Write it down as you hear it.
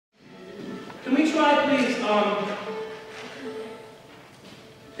you try, please,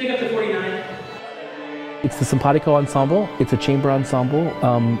 pick up the 49? It's the Simpatico ensemble. It's a chamber ensemble.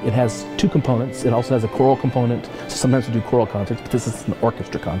 It has two components. It also has a choral component. So sometimes we do choral concerts, but this is an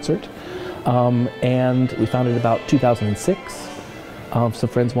orchestra concert. And we founded about 2006. Some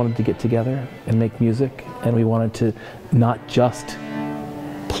friends wanted to get together and make music, and we wanted to not just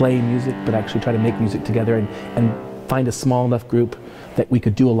play music, but actually try to make music together and find a small enough group that we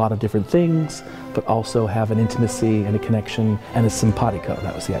could do a lot of different things, but also have an intimacy and a connection and a simpatico.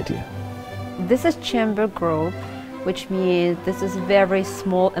 That was the idea. This is chamber group, which means this is very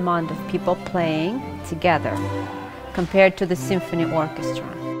small amount of people playing together compared to the symphony orchestra.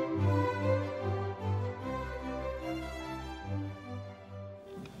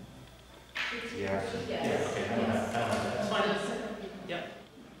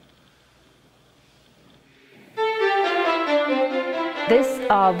 This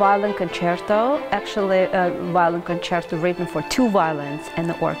violin concerto, actually a violin concerto written for two violins and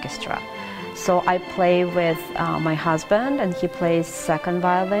the orchestra. So I play with my husband, and he plays second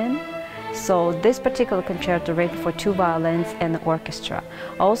violin. So this particular concerto written for two violins and the orchestra.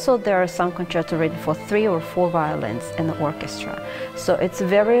 Also, there are some concerto written for 3 or 4 violins and the orchestra. So it's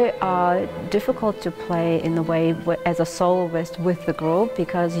very difficult to play in a way as a soloist with the group,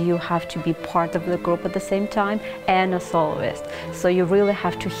 because you have to be part of the group at the same time and a soloist. So you really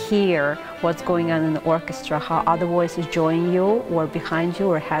have to hear what's going on in the orchestra, how other voices join you or behind you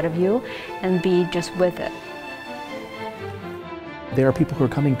or ahead of you, and be just with it. There are people who are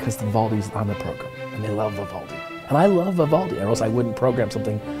coming because Vivaldi's on the program, and they love Vivaldi. And I love Vivaldi, or else I wouldn't program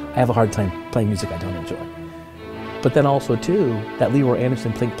something. I have a hard time playing music I don't enjoy. But then also, too, that Leroy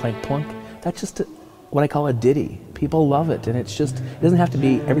Anderson, Plink, Plank, Plunk, that's just what I call a ditty. People love it, and it's just, it doesn't have to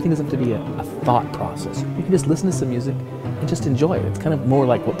be, everything doesn't have to be a thought process. You can just listen to some music and just enjoy it. It's kind of more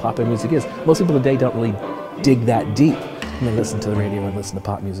like what pop music is. Most people today don't really dig that deep when they listen to the radio and listen to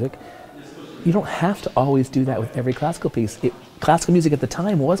pop music. You don't have to always do that with every classical piece. Classical music at the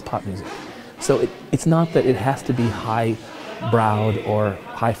time was pop music. So it's not that it has to be high-browed or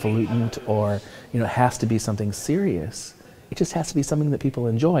highfalutin or, it has to be something serious. It just has to be something that people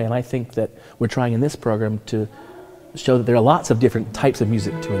enjoy. And I think that we're trying in this program to show that there are lots of different types of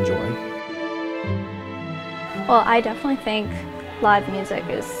music to enjoy. Well, I definitely think live music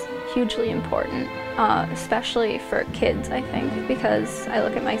is hugely important, especially for kids, I think, because I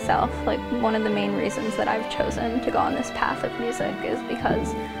look at myself, like one of the main reasons that I've chosen to go on this path of music is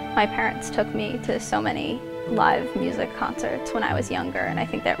because my parents took me to so many live music concerts when I was younger, and I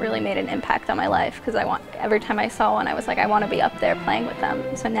think that really made an impact on my life, because every time I saw one I was like, I want to be up there playing with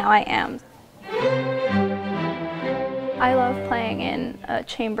them, so now I am. I love playing in a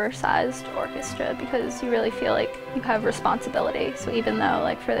chamber-sized orchestra because you really feel like you have responsibility. So even though,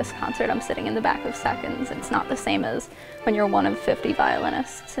 like for this concert, I'm sitting in the back of seconds, it's not the same as when you're one of 50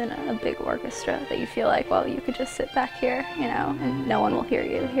 violinists in a big orchestra that you feel like, well, you could just sit back here, and no one will hear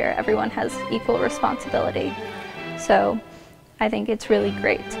you. Here, everyone has equal responsibility. So I think it's really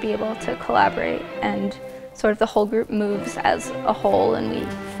great to be able to collaborate, and sort of the whole group moves as a whole, and we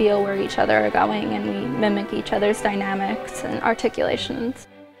feel where each other are going, and we mimic each other's dynamics and articulations.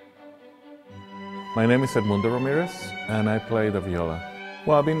 My name is Edmundo Ramirez, and I play the viola.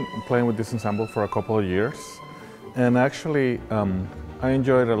 Well, I've been playing with this ensemble for a couple of years, and actually I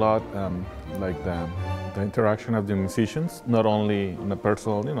enjoyed a lot like the interaction of the musicians, not only in the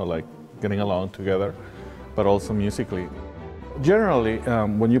personal, like getting along together, but also musically. Generally,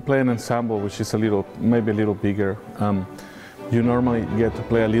 when you play an ensemble, which is maybe a little bigger, you normally get to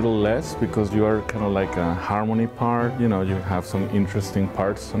play a little less because you are kind of like a harmony part. You have some interesting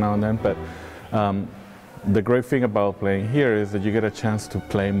parts now and then. But the great thing about playing here is that you get a chance to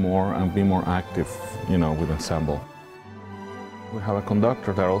play more and be more active, with ensemble. We have a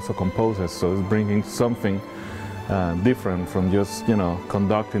conductor that also composes, so it's bringing something different from just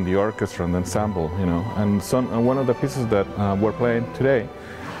conducting the orchestra and the ensemble, And one of the pieces that we're playing today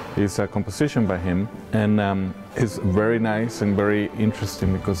is a composition by him, and it's very nice and very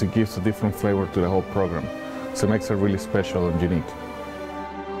interesting because it gives a different flavor to the whole program. So it makes it really special and unique.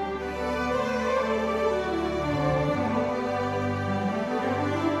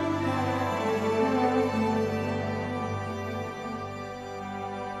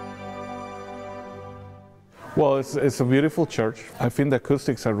 Well, it's a beautiful church. I think the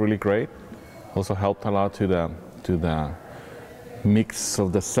acoustics are really great. Also helped a lot to the mix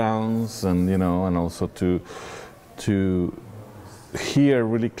of the sounds, and and also to hear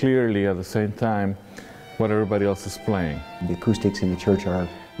really clearly at the same time what everybody else is playing. The acoustics in the church are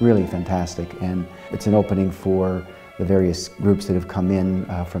really fantastic, and it's an opening for the various groups that have come in,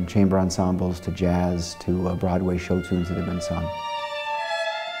 from chamber ensembles to jazz to Broadway show tunes that have been sung.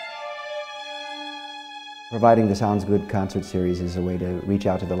 Providing the Sounds Good concert series is a way to reach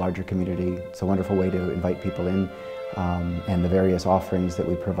out to the larger community. It's a wonderful way to invite people in, and the various offerings that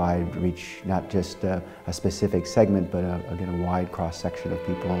we provide reach not just a specific segment, but again, a wide cross-section of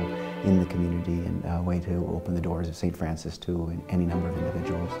people in the community, and a way to open the doors of St. Francis to any number of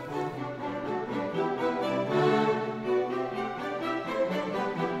individuals.